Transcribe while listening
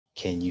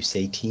Can you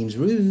say Teams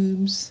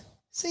Rooms?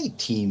 Say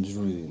Teams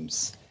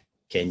Rooms.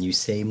 Can you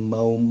say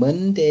Mo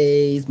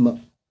Mondays?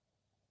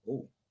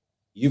 Oh,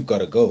 you've got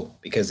to go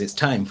because it's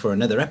time for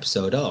another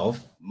episode of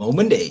Mo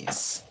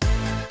Mondays.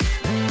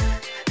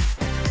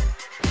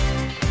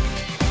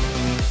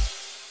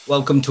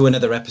 Welcome to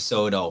another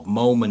episode of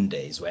Mo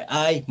Mondays, where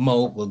I,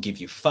 Mo, will give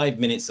you 5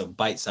 minutes of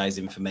bite-sized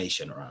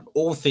information around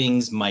all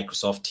things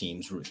Microsoft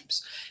Teams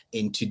Rooms.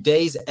 In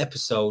today's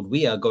episode,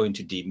 we are going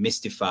to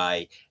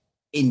demystify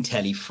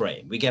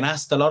IntelliFrame. We get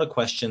asked a lot of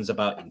questions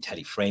about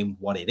IntelliFrame,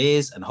 what it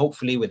is, and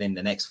hopefully within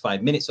the next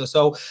 5 minutes or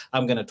so,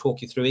 I'm going to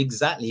talk you through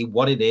exactly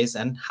what it is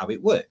and how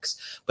it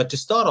works. But to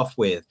start off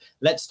with,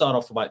 let's start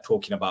off by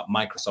talking about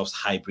Microsoft's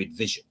hybrid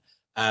vision.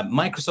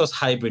 Microsoft's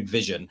hybrid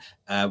vision,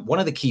 one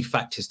of the key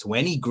factors to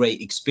any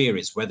great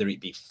experience, whether it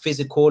be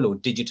physical or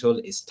digital,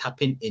 is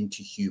tapping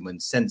into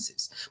human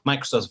senses.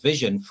 Microsoft's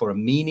vision for a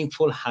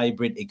meaningful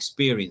hybrid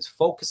experience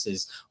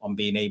focuses on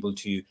being able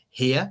to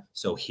hear,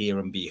 so hear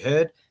and be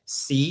heard,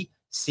 see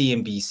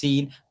and be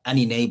seen, and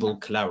enable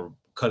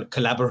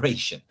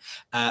collaboration.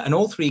 And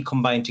all three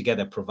combined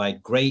together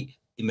provide great,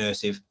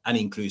 immersive, and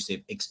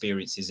inclusive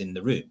experiences in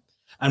the room.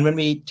 And when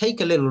we take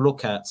a little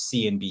look at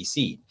see and be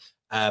seen,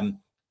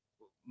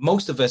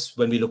 most of us,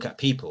 when we look at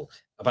people,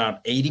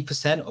 about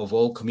 80% of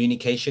all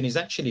communication is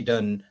actually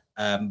done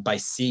by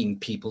seeing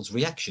people's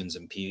reactions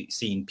and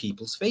seeing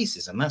people's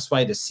faces. And that's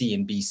why the see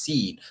and be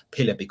seen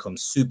pillar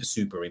becomes super,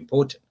 super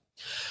important.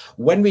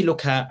 When we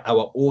look at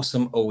our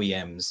awesome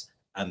OEMs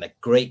and the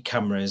great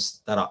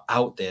cameras that are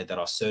out there that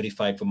are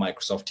certified for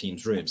Microsoft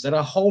Teams Rooms, there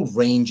are a whole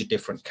range of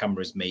different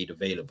cameras made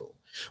available.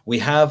 We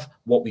have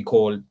what we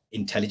call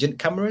intelligent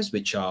cameras,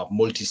 which are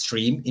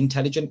multi-stream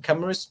intelligent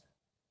cameras.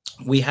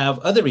 We have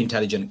other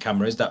intelligent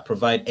cameras that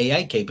provide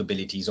AI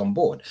capabilities on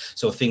board.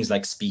 So things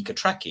like speaker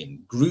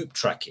tracking, group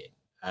tracking,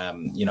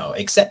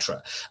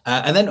 etc.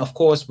 And then, of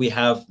course, we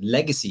have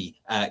legacy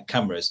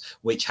cameras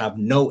which have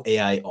no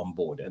AI on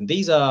board. And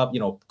these are,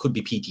 could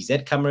be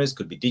PTZ cameras,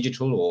 could be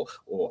digital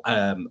or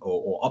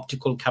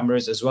optical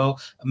cameras as well.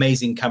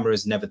 Amazing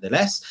cameras,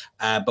 nevertheless,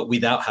 but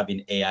without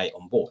having AI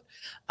on board.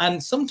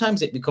 And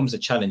sometimes it becomes a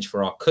challenge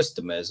for our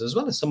customers as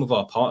well as some of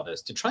our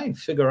partners to try and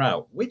figure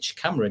out which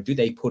camera do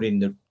they put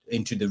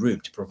into the room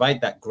to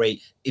provide that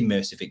great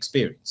immersive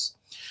experience.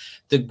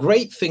 The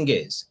great thing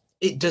is,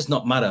 it does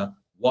not matter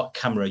what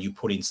camera you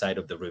put inside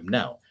of the room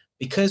now,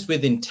 because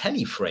with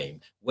IntelliFrame,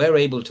 we're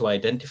able to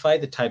identify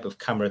the type of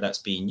camera that's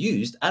being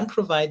used and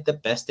provide the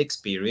best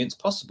experience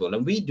possible.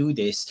 And we do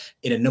this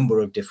in a number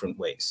of different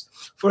ways.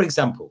 For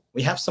example,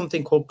 we have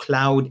something called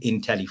Cloud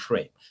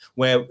IntelliFrame,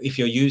 where if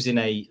you're using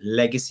a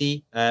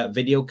legacy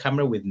video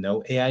camera with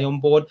no AI on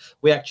board,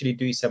 we actually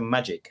do some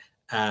magic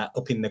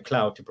up in the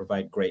cloud to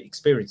provide great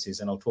experiences.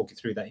 And I'll talk you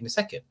through that in a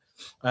second.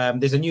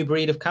 There's a new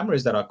breed of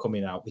cameras that are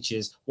coming out, which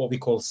is what we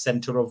call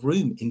center of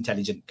room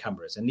intelligent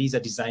cameras. And these are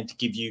designed to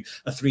give you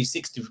a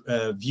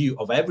 360 view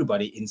of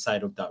everybody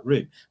inside of that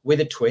room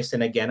with a twist.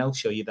 And again, I'll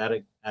show you that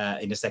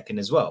in a second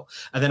as well.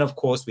 And then, of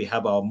course, we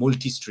have our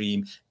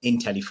multi-stream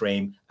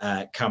IntelliFrame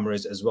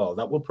cameras as well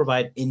that will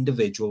provide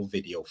individual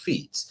video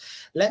feeds.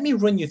 Let me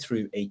run you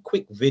through a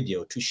quick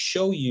video to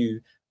show you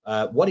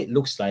what it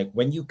looks like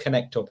when you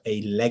connect up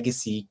a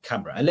legacy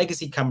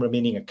camera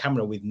meaning a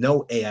camera with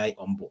no AI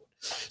on board.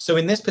 So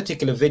in this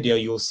particular video,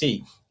 you'll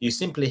see you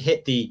simply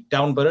hit the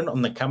down button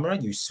on the camera,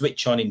 you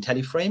switch on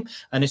IntelliFrame,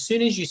 and as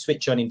soon as you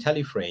switch on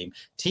IntelliFrame,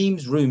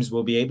 Teams Rooms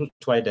will be able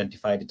to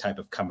identify the type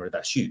of camera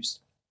that's used.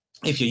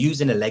 If you're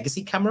using a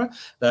legacy camera,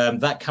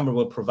 that camera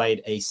will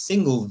provide a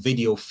single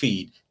video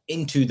feed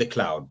into the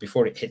cloud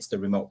before it hits the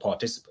remote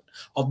participant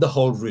of the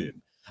whole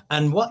room.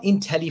 And what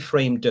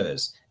IntelliFrame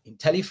does,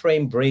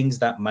 IntelliFrame brings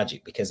that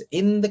magic, because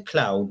in the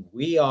cloud,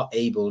 we are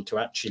able to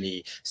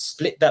actually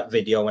split that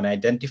video and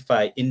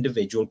identify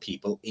individual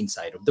people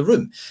inside of the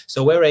room.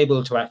 So we're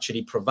able to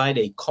actually provide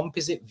a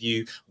composite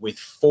view with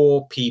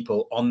 4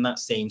 people on that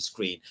same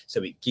screen.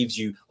 So it gives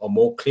you a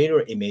more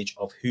clearer image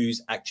of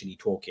who's actually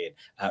talking,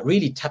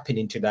 really tapping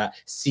into that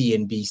see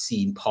and be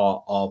seen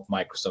part of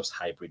Microsoft's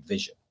hybrid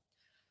vision.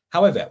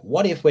 However,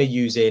 what if we're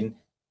using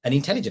an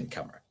intelligent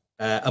camera?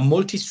 A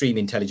multi-stream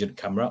intelligent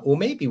camera, or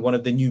maybe one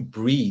of the new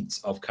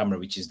breeds of camera,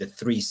 which is the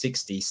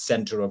 360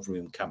 center of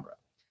room camera.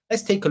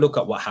 Let's take a look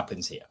at what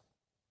happens here.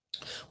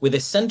 With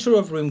a center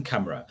of room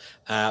camera,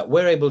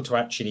 we're able to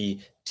actually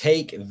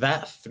take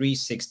that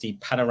 360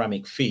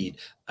 panoramic feed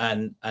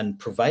and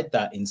provide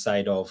that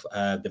inside of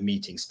the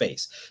meeting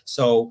space.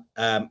 So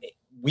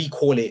we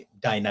call it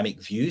dynamic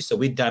views. So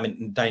with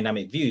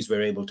dynamic views,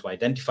 we're able to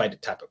identify the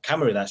type of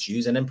camera that's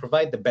used and then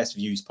provide the best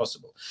views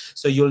possible.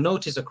 So you'll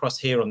notice across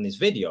here on this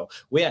video,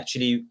 we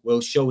actually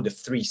will show the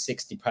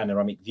 360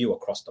 panoramic view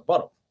across the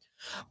bottom.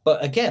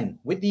 But again,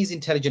 with these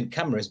intelligent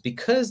cameras,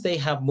 because they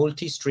have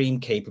multi-stream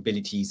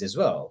capabilities as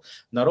well,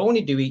 not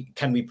only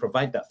can we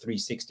provide that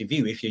 360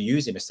 view if you're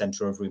using a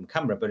center of room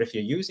camera, but if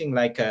you're using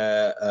like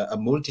a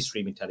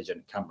multi-stream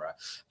intelligent camera,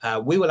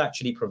 we will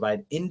actually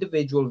provide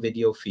individual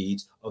video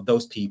feeds of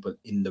those people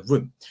in the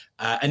room.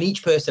 And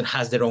each person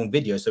has their own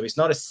video. So it's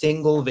not a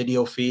single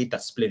video feed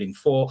that's split in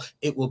 4.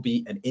 It will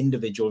be an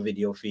individual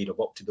video feed of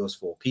up to those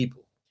 4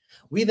 people.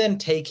 We then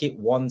take it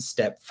one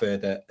step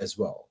further as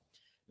well.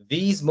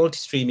 These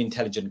multi-stream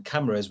intelligent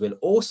cameras will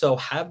also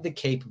have the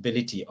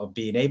capability of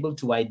being able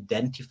to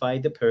identify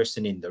the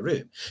person in the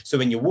room. So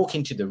when you walk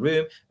into the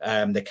room,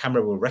 the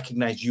camera will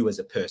recognize you as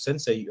a person.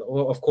 So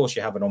of course,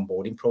 you have an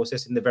onboarding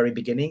process in the very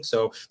beginning.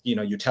 So,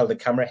 you tell the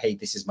camera, hey,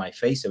 this is my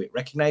face. So it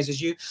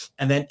recognizes you.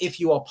 And then if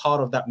you are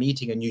part of that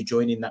meeting and you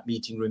join in that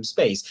meeting room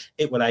space,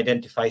 it will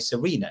identify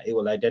Serena. It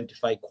will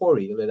identify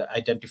Corey. It will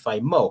identify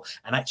Mo,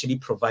 and actually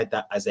provide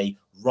that as a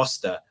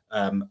roster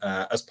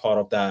as part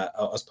of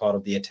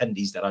the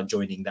attendees that are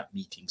joining that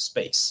meeting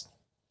space.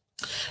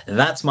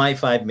 That's my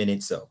 5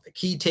 minutes up. The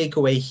key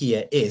takeaway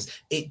here is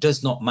it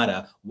does not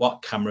matter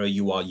what camera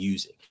you are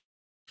using.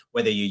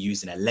 Whether you're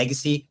using a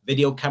legacy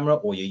video camera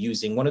or you're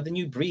using one of the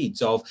new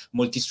breeds of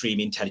multi-stream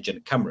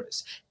intelligent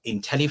cameras,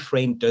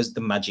 IntelliFrame does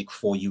the magic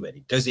for you, and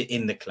it does it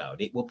in the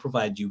cloud. It will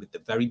provide you with the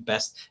very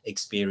best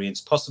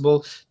experience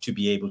possible to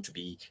be able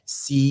to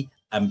see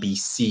and be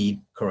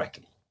seen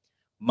correctly.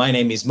 My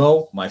name is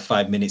Mo. My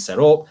 5 minutes are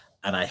up,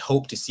 and I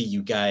hope to see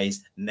you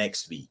guys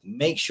next week.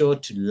 Make sure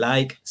to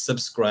like,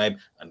 subscribe,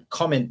 and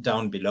comment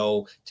down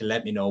below to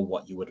let me know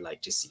what you would like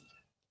to see.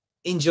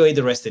 Enjoy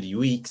the rest of the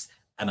weeks,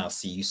 and I'll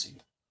see you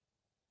soon.